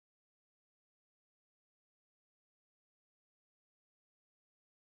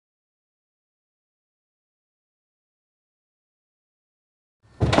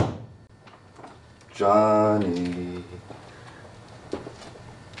Johnny.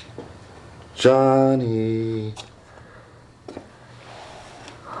 Johnny.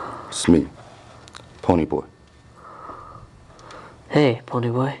 It's me, Pony Boy. Hey,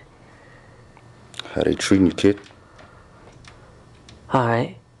 Pony Boy. How they treating you, kid? All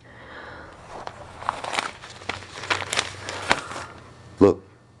right. Look,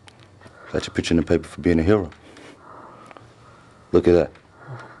 got your picture in the paper for being a hero. Look at that.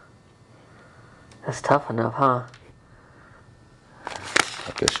 That's tough enough, huh?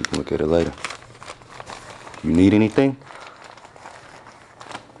 I guess you can look at it later. You need anything?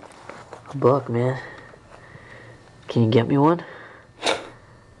 A book, man. Can you get me one?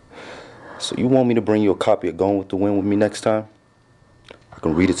 So you want me to bring you a copy of Gone with the Wind with me next time? I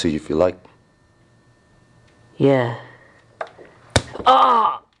can read it to you if you like. Yeah.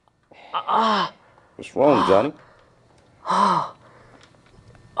 Ah! Ah! What's wrong, Johnny?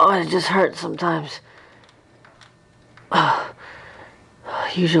 Oh, it just hurts sometimes. I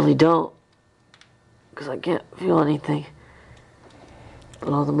usually don't, because I can't feel anything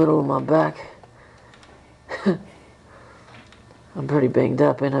below the middle of my back. I'm pretty banged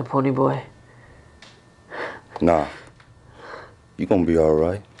up, ain't I, Pony Boy? Nah. You gonna be all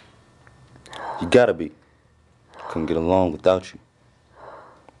right. You gotta be. Couldn't get along without you.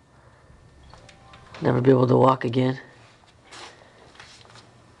 Never be able to walk again.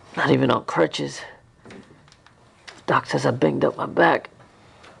 Not even on crutches. Doc says I banged up my back.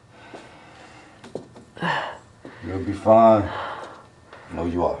 You'll be fine. I know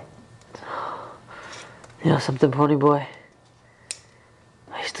you are. You know something, Pony Boy?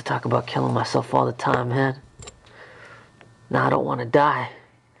 I used to talk about killing myself all the time, man. Now I don't want to die.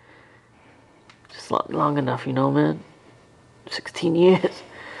 Just not long enough, you know, man? 16 years.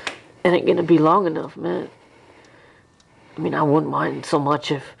 It ain't gonna be long enough, man. I mean, I wouldn't mind so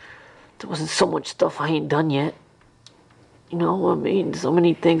much if there wasn't so much stuff I ain't done yet. You know what I mean? So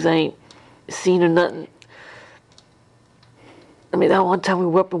many things I ain't seen or nothing. I mean, that one time we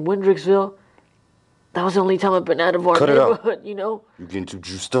were up in Windricksville, that was the only time I've been out of our neighborhood, you know? You're getting too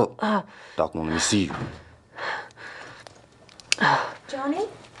juiced up. Doc won't let me see you. Johnny?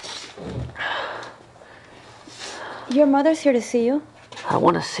 Your mother's here to see you. I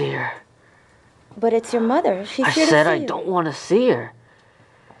want to see her. But it's your mother. She's here to see you. I said I don't want to see her.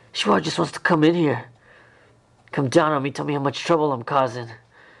 She probably just wants to come in here. Come down on me, tell me how much trouble I'm causing.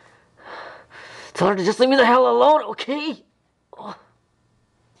 Tell her to just leave me the hell alone, okay?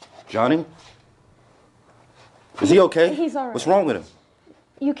 Johnny? Is he okay? He's all right. What's wrong with him?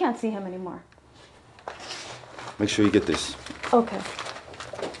 You can't see him anymore. Make sure you get this. Okay.